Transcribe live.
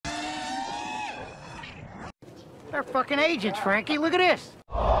They're fucking agents, Frankie. Look at this.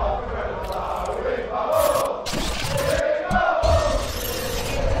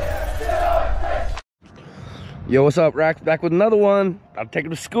 Yo, what's up, RAX? Back with another one. I'll take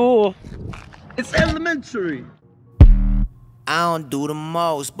him to school. It's elementary. I don't do the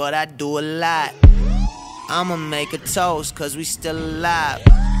most, but I do a lot. I'ma make a toast, cause we still alive.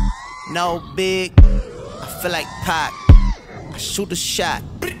 No big, I feel like Pac. I shoot a shot.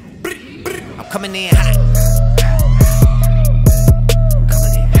 I'm coming in hot.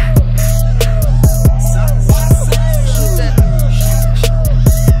 Coming in hot. Shoot that.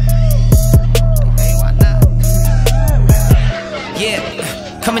 Hey, why not?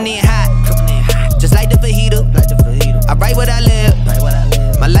 Yeah, coming in hot. Just like the fajita. I write what I live.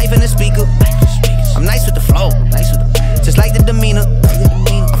 My life in the speaker. I'm nice with the flow. Just like the demeanor.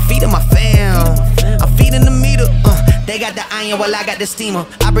 I'm feeding my fam. I'm feeding the meter. They got the iron while I got the steamer.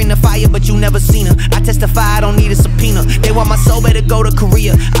 I bring the fire, but you never seen her. I testify, I don't need a subpoena. They want my soul, better go to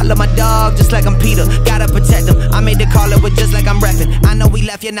Korea. I love my dog just like I'm Peter. Gotta protect him. I made the call, it was just like I'm reppin'. I know we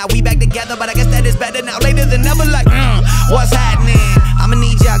left, yeah, now we back together, but I guess that is better now. Later than never, like, what's happening? I'ma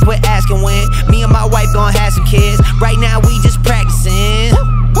need y'all quit asking when. Me and my wife gon' have some kids. Right now we just practicing.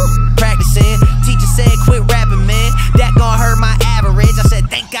 Teacher said quit rapping, man. That gon' hurt my average. I said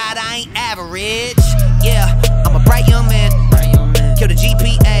thank God I ain't average. Yeah, I'm a bright young man. Kill the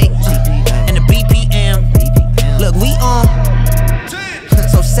GPA and the BPM. Look, we on.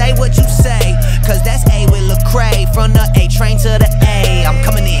 So say what you say, cause that's A with Lecrae. From the A train to the A, I'm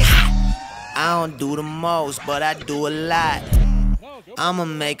coming in hot. I don't do the most, but I do a lot. I'ma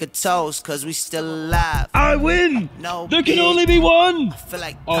make a toast, cause we still alive. I win! No, there can only be one! I feel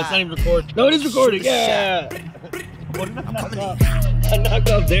like oh, it's not even recording. No, it is recording, yeah! What did I knock off? I knocked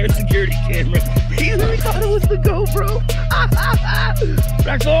off their security camera. He really thought it was the GoPro.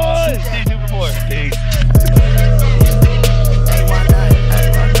 RAX on! Stay tuned for more. Peace. Hey, why not?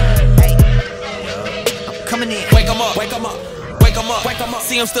 Hey, I'm coming in. Wake 'em up, wake 'em up. Wake 'em up, wake 'em up.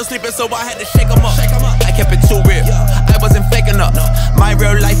 See him still sleeping, so I had to shake 'em up. I kept it too real. I wasn't faking up. My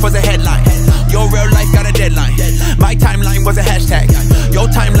real life was a headline. Your real life got a deadline. My timeline was a hashtag. Your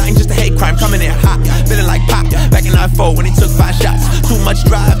timeline just a hate crime. Coming in hot, feeling like Pop back in 94 when he took 5 shots. Too much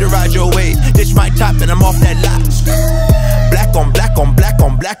drive to ride your wave. Ditch my top and I'm off that lot. Black on black on black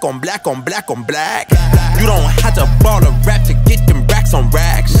on black on black on black on black. You don't have to ball a rap to get them racks on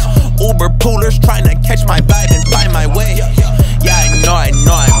racks. Uber poolers trying to catch my vibe and find my way. Yeah, I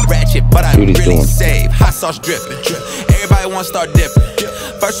know I'm ratchet, but I'm really safe. Hot sauce dripping. Everybody wanna start dipping.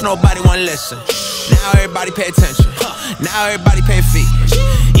 First nobody wanna listen. Now everybody pay attention. Now everybody pay a fee.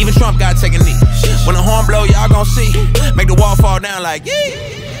 Even Trump gotta take a knee. When the horn blow, y'all gon' see. Make the wall fall down like yeah.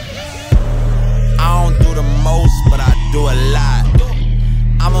 I don't do the most, but I do a lot.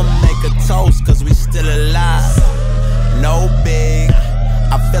 I'ma make a toast, cause we still alive. No big,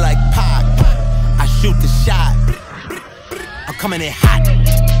 I feel like Pac. I shoot the shot. I'm coming in hot.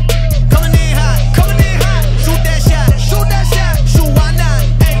 Coming in hot, coming in hot. Shoot that shot, shoot that shot. Shoot, why not?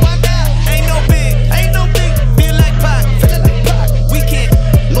 Hey, why not? Ain't no big, ain't no big. Feel like Pac, feeling like Pac. We can't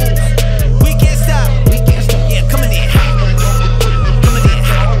lose, we can't stop, we can't stop. Yeah, coming in hot. Coming in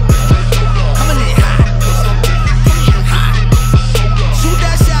hot. Coming in hot. Hot. Shoot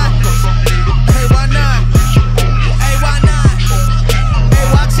that shot. Hey, why not? Hey, why not? Hey,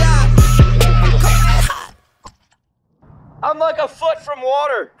 watch out. I'm coming in hot. I'm like a foot from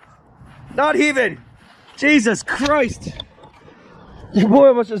water. Not even. Jesus Christ. Your boy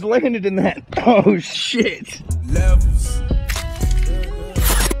almost just landed in that. Oh shit. Levels.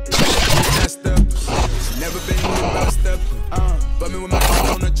 Never been in the best step. But me with my phone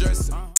on the dresser.